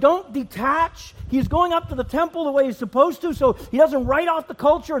culture. They don't detach. He's going up to the temple the way he's supposed to, so he doesn't write off the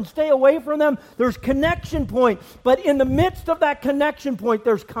culture and stay away from them. There's connection point. But in the midst of that connection point,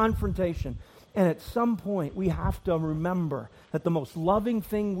 there's confrontation. And at some point, we have to remember that the most loving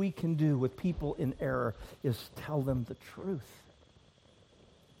thing we can do with people in error is tell them the truth.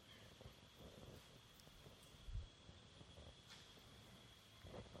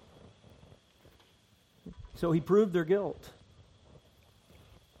 So he proved their guilt.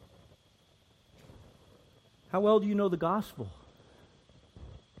 How well do you know the gospel?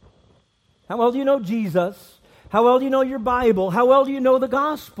 How well do you know Jesus? How well do you know your Bible? How well do you know the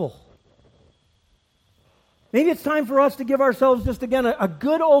gospel? Maybe it's time for us to give ourselves just again a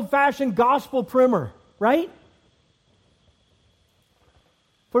good old-fashioned gospel primer, right?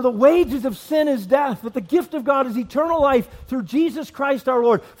 For the wages of sin is death, but the gift of God is eternal life through Jesus Christ our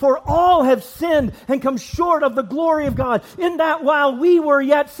Lord. For all have sinned and come short of the glory of God, in that while we were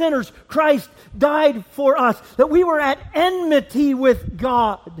yet sinners, Christ died for us, that we were at enmity with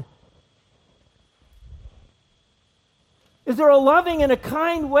God. Is there a loving and a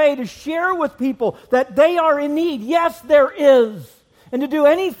kind way to share with people that they are in need? Yes, there is. And to do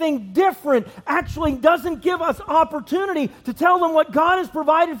anything different actually doesn't give us opportunity to tell them what God has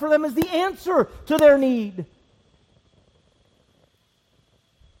provided for them as the answer to their need.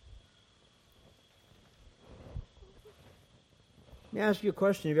 Let me ask you a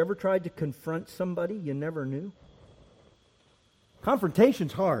question. Have you ever tried to confront somebody you never knew?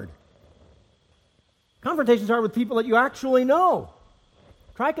 Confrontation's hard. Confrontation's hard with people that you actually know.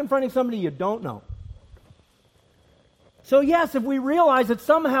 Try confronting somebody you don't know. So yes, if we realize that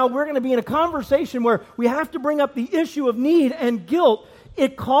somehow we're going to be in a conversation where we have to bring up the issue of need and guilt,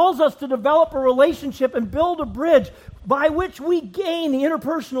 it calls us to develop a relationship and build a bridge by which we gain the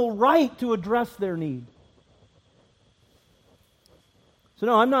interpersonal right to address their need. So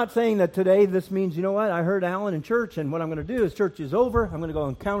no, I'm not saying that today this means, you know what, I heard Alan in church, and what I'm going to do is church is over. I'm going to go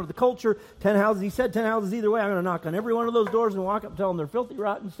encounter the culture. 10 houses, he said 10 houses either way. I'm going to knock on every one of those doors and walk up and tell them they're filthy,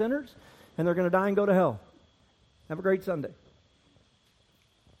 rotten sinners, and they're going to die and go to hell. Have a great Sunday.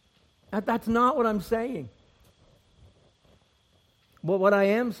 That's not what I'm saying. But what I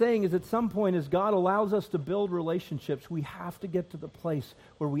am saying is at some point as God allows us to build relationships, we have to get to the place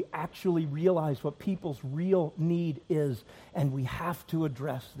where we actually realize what people's real need is, and we have to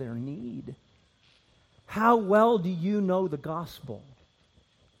address their need. How well do you know the gospel?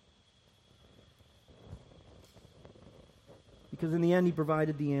 Because in the end, he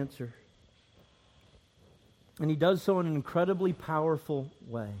provided the answer. And he does so in an incredibly powerful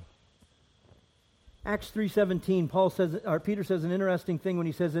way. Acts 3:17, Peter says an interesting thing when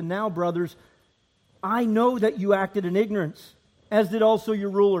he says, "And now, brothers, I know that you acted in ignorance, as did also your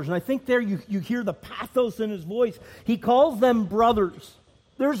rulers." And I think there you hear the pathos in his voice. He calls them brothers.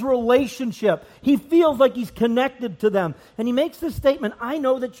 There's relationship. He feels like he's connected to them. And he makes this statement, I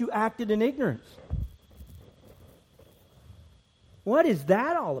know that you acted in ignorance. What is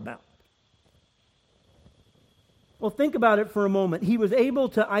that all about? Well, think about it for a moment. He was able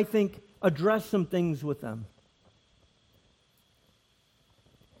to, I think, address some things with them.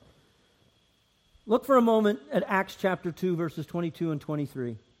 Look for a moment at Acts chapter 2, verses 22 and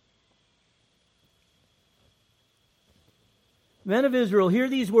 23. Men of Israel, hear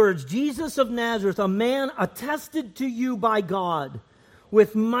these words. Jesus of Nazareth, a man attested to you by God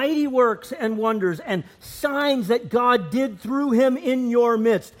with mighty works and wonders and signs that God did through him in your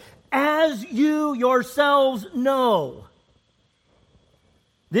midst, as you yourselves know.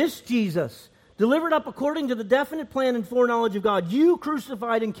 This Jesus, delivered up according to the definite plan and foreknowledge of God, you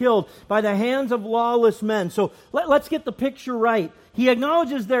crucified and killed by the hands of lawless men. So let's get the picture right. He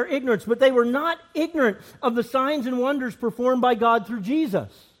acknowledges their ignorance, but they were not ignorant of the signs and wonders performed by God through Jesus.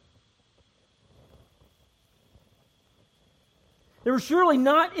 They were surely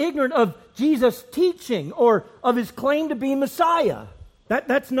not ignorant of Jesus' teaching or of his claim to be Messiah.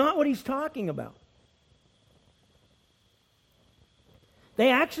 That's not what he's talking about.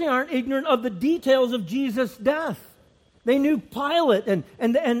 They actually aren't ignorant of the details of Jesus' death. They knew Pilate, and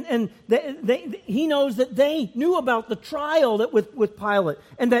he knows that they knew about the trial that with Pilate,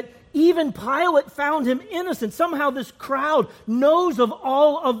 and that even Pilate found him innocent. Somehow this crowd knows of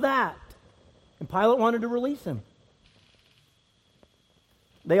all of that. And Pilate wanted to release him.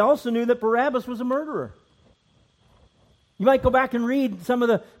 They also knew that Barabbas was a murderer. You might go back and read some of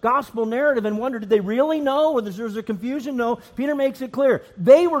the gospel narrative and wonder, did they really know? Or was there confusion? No. Peter makes it clear.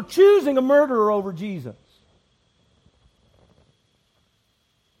 They were choosing a murderer over Jesus.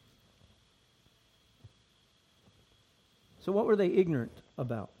 So what were they ignorant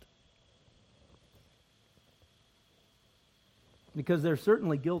about? Because they're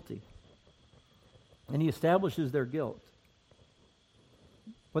certainly guilty. And he establishes their guilt.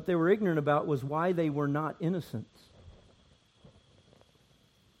 What they were ignorant about was why they were not innocent.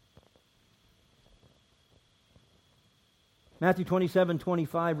 Matthew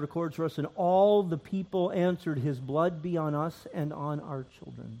 27:25 records for us, and all the people answered, his blood be on us and on our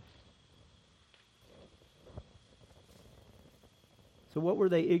children. So what were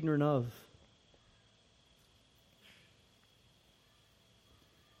they ignorant of?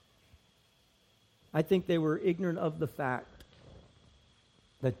 I think they were ignorant of the fact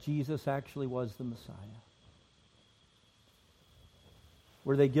that Jesus actually was the Messiah.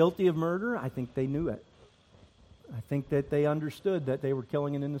 Were they guilty of murder? I think they knew it. I think that they understood that they were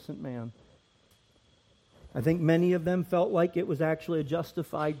killing an innocent man. I think many of them felt like it was actually a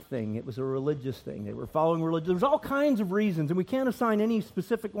justified thing. It was a religious thing. They were following religion. There's all kinds of reasons, and we can't assign any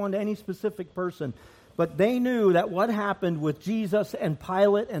specific one to any specific person. But they knew that what happened with Jesus and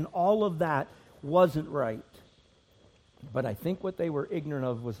Pilate and all of that wasn't right. But I think what they were ignorant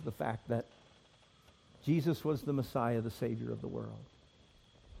of was the fact that Jesus was the Messiah, the Savior of the world.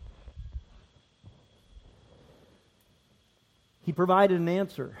 He provided an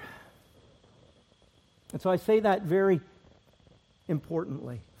answer. And so I say that very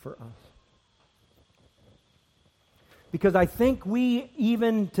importantly for us. Because I think we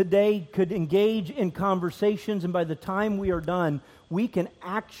even today could engage in conversations, and by the time we are done, we can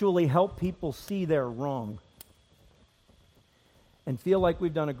actually help people see they're wrong. And feel like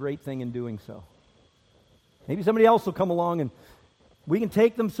we've done a great thing in doing so. Maybe somebody else will come along and we can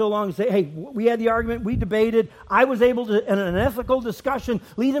take them so long and say, hey, we had the argument, we debated, I was able to, in an ethical discussion,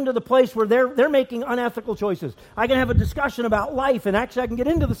 lead them to the place where they're making unethical choices. I can have a discussion about life, and actually I can get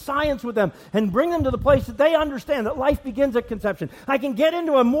into the science with them and bring them to the place that they understand that life begins at conception. I can get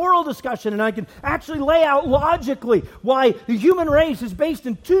into a moral discussion, and I can actually lay out logically why the human race is based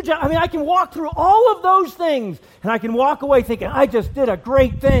in I can walk through all of those things, and I can walk away thinking, I just did a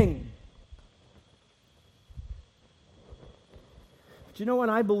great thing. You know what?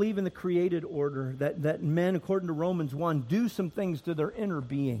 I believe in the created order, that men, according to Romans 1, do some things to their inner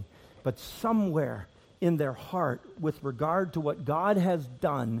being. But somewhere in their heart, with regard to what God has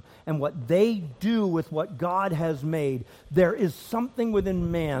done and what they do with what God has made, there is something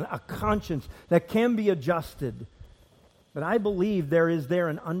within man, a conscience that can be adjusted. But I believe there is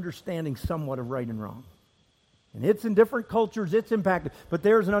an understanding somewhat of right and wrong. And it's in different cultures, it's impacted, but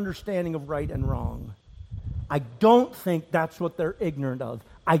there's an understanding of right and wrong. I don't think that's what they're ignorant of.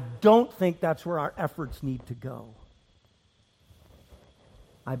 I don't think that's where our efforts need to go.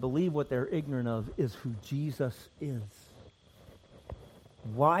 I believe what they're ignorant of is who Jesus is.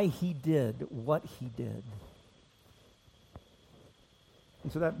 Why he did what he did.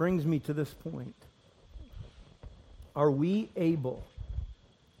 And so that brings me to this point. Are we able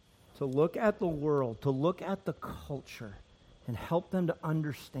to look at the world, to look at the culture, and help them to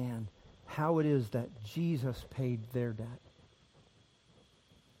understand how it is that Jesus paid their debt.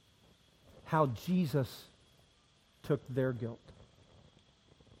 How Jesus took their guilt.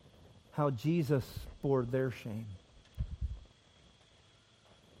 How Jesus bore their shame.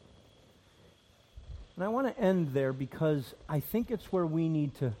 And I want to end there because I think it's where we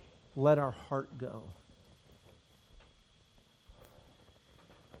need to let our heart go.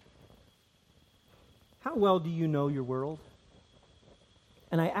 How well do you know your world?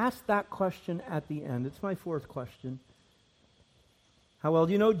 And I asked that question at the end. It's my fourth question. How well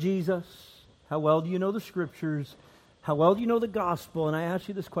do you know Jesus? How well do you know the Scriptures? How well do you know the gospel? And I ask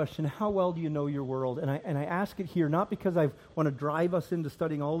you this question, how well do you know your world? And I ask it here, not because I want to drive us into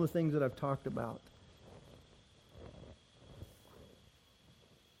studying all the things that I've talked about.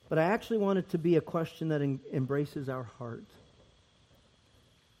 But I actually want it to be a question that embraces our heart.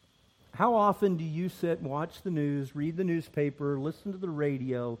 How often do you sit and watch the news, read the newspaper, listen to the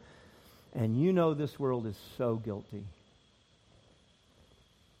radio, and you know this world is so guilty?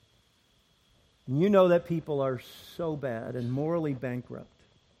 And you know that people are so bad and morally bankrupt.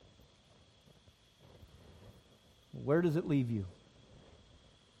 Where does it leave you?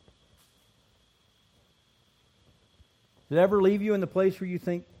 Does it ever leave you in the place where you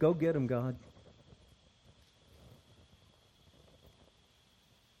think, go get them, God?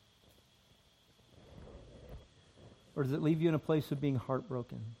 Or does it leave you in a place of being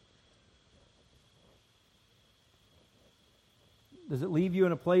heartbroken? Does it leave you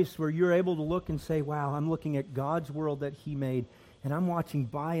in a place where you're able to look and say, wow, I'm looking at God's world that He made, and I'm watching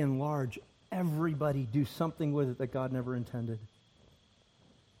by and large everybody do something with it that God never intended?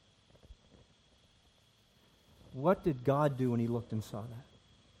 What did God do when He looked and saw that?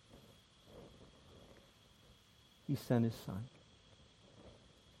 He sent His Son.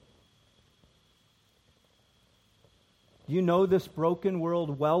 Do you know this broken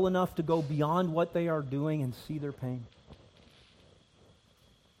world well enough to go beyond what they are doing and see their pain?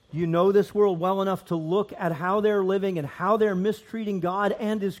 Do you know this world well enough to look at how they're living and how they're mistreating God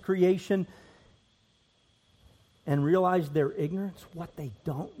and His creation and realize their ignorance? What they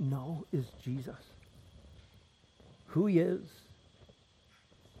don't know is Jesus. Who He is.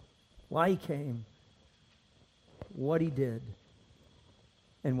 Why He came. What He did.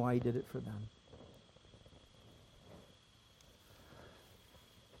 And why He did it for them.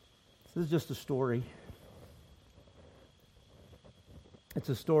 This is just a story. It's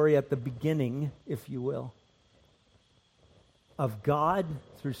a story at the beginning, if you will, of God,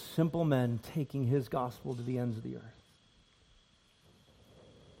 through simple men, taking His gospel to the ends of the earth.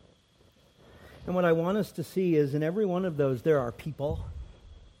 And what I want us to see is in every one of those, there are people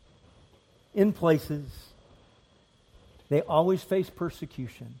in places. They always face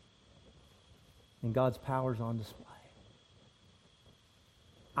persecution. And God's power is on display.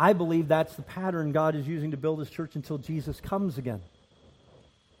 I believe that's the pattern God is using to build His church until Jesus comes again.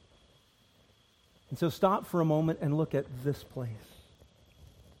 And so stop for a moment and look at this place.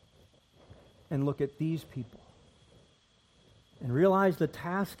 And look at these people. And realize the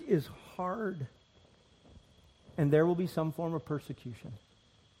task is hard. And there will be some form of persecution.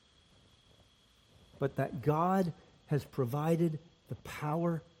 But that God has provided the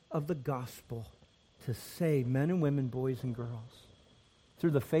power of the gospel to save men and women, boys and girls,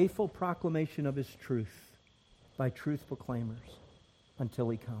 through the faithful proclamation of His truth by truth proclaimers until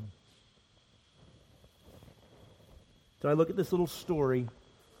He comes. So I look at this little story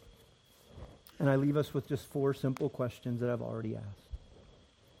and I leave us with just 4 simple questions that I've already asked.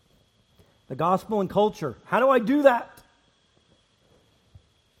 The gospel and culture. How do I do that?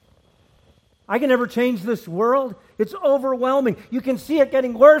 I can never change this world. It's overwhelming. You can see it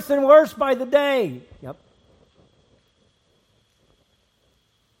getting worse and worse by the day. Yep.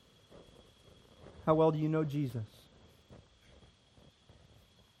 How well do you know Jesus?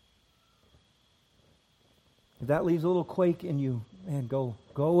 If that leaves a little quake in you, man,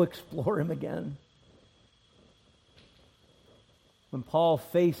 go explore Him again. When Paul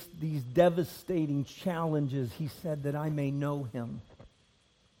faced these devastating challenges, he said that I may know Him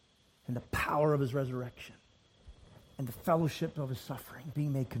and the power of His resurrection and the fellowship of His suffering,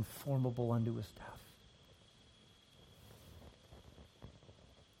 being made conformable unto His death.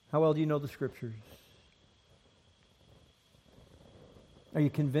 How well do you know the Scriptures? Are you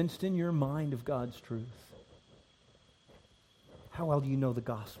convinced in your mind of God's truth? How well do you know the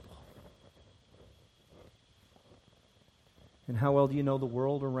gospel? And how well do you know the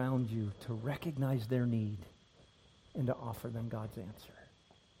world around you to recognize their need and to offer them God's answer?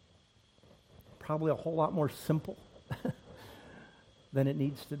 Probably a whole lot more simple than it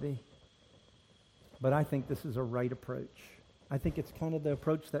needs to be. But I think this is a right approach. I think it's kind of the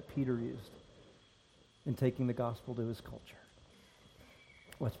approach that Peter used in taking the gospel to his culture.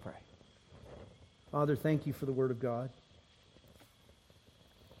 Let's pray. Father, thank you for the Word of God.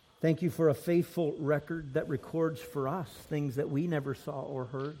 Thank you for a faithful record that records for us things that we never saw or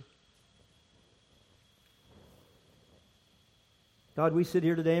heard. God, we sit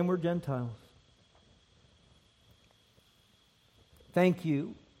here today and we're Gentiles. Thank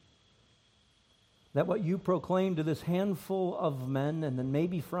you that what you proclaimed to this handful of men, and then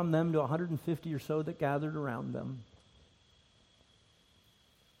maybe from them to 150 or so that gathered around them,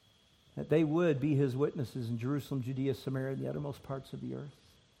 that they would be his witnesses in Jerusalem, Judea, Samaria, and the uttermost parts of the earth.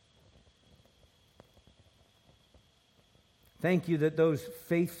 Thank you that those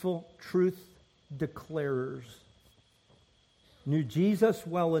faithful truth declarers knew Jesus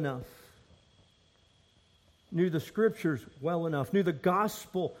well enough, knew the Scriptures well enough, knew the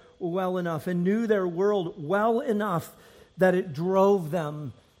gospel well enough, and knew their world well enough that it drove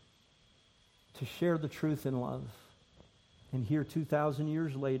them to share the truth in love. And here, 2,000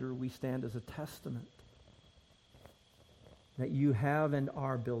 years later, we stand as a testament that you have and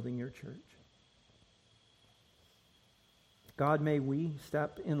are building your church. God, may we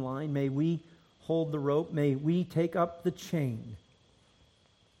step in line. May we hold the rope. May we take up the chain.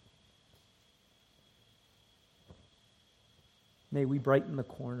 May we brighten the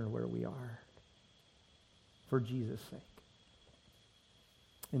corner where we are for Jesus' sake.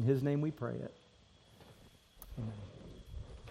 In his name we pray it. Amen.